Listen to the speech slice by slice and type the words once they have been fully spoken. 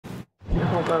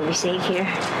I'll be safe here.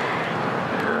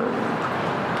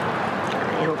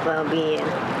 I hope I'll be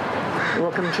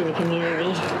welcome to the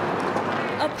community.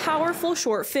 A powerful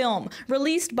short film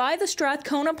released by the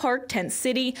Strathcona Park Tent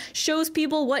City shows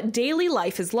people what daily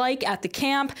life is like at the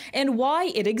camp and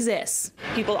why it exists.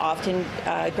 People often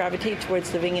gravitate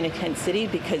towards living in a tent city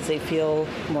because they feel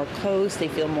more close, they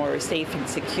feel more safe and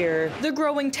secure. The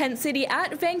growing tent city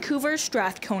at Vancouver's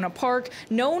Strathcona Park,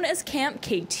 known as Camp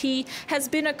KT, has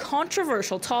been a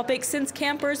controversial topic since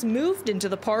campers moved into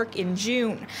the park in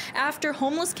June, after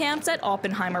homeless camps at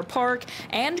Oppenheimer Park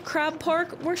and Crab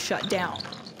Park were shut down.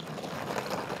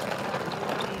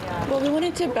 Well, we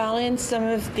wanted to balance some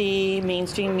of the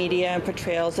mainstream media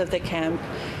portrayals of the camp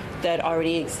that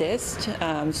already exist.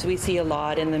 So we see a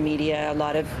lot in the media, a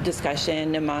lot of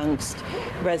discussion amongst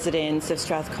residents of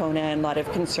Strathcona and a lot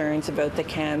of concerns about the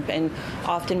camp. And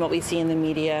often what we see in the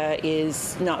media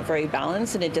is not very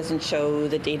balanced and it doesn't show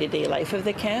the day-to-day life of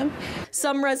the camp.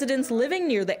 Some residents living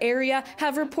near the area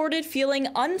have reported feeling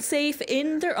unsafe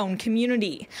in their own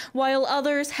community, while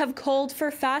others have called for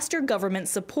faster government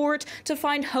support to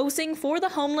find housing for the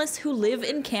homeless who live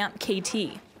in Camp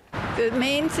KT. The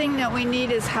main thing that we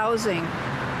need is housing.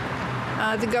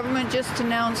 The government just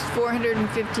announced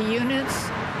 450 units,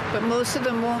 but most of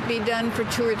them won't be done for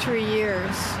 2 or 3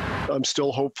 years. I'm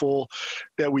still hopeful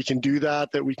that we can do that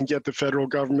we can get the federal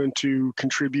government to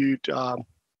contribute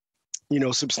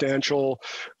substantial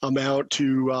amount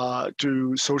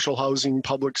to social housing,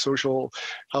 public social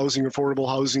housing, affordable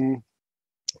housing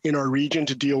in our region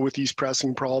to deal with these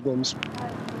pressing problems.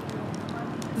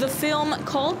 The film,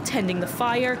 called Tending the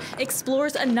Fire,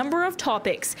 explores a number of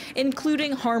topics,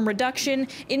 including harm reduction,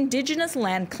 Indigenous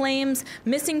land claims,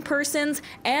 missing persons,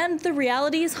 and the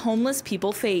realities homeless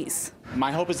people face.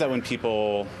 My hope is that when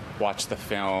people watch the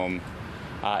film,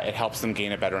 it helps them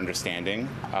gain a better understanding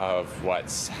of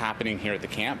what's happening here at the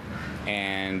camp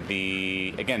and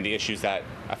the issues that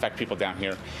affect people down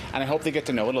here. And I hope they get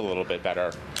to know it a little bit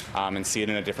better and see it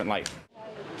in a different light.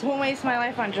 Don't waste my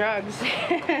life on drugs.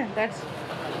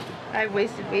 I've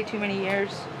wasted way too many years.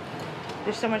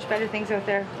 There's so much better things out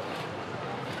there.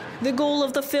 The goal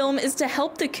of the film is to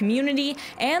help the community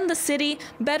and the city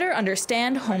better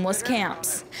understand homeless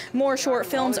camps. More short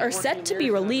films are set to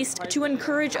be released to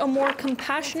encourage a more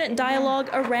compassionate dialogue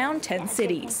around tent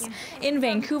cities. In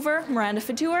Vancouver, Miranda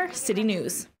Fatour, City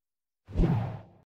News.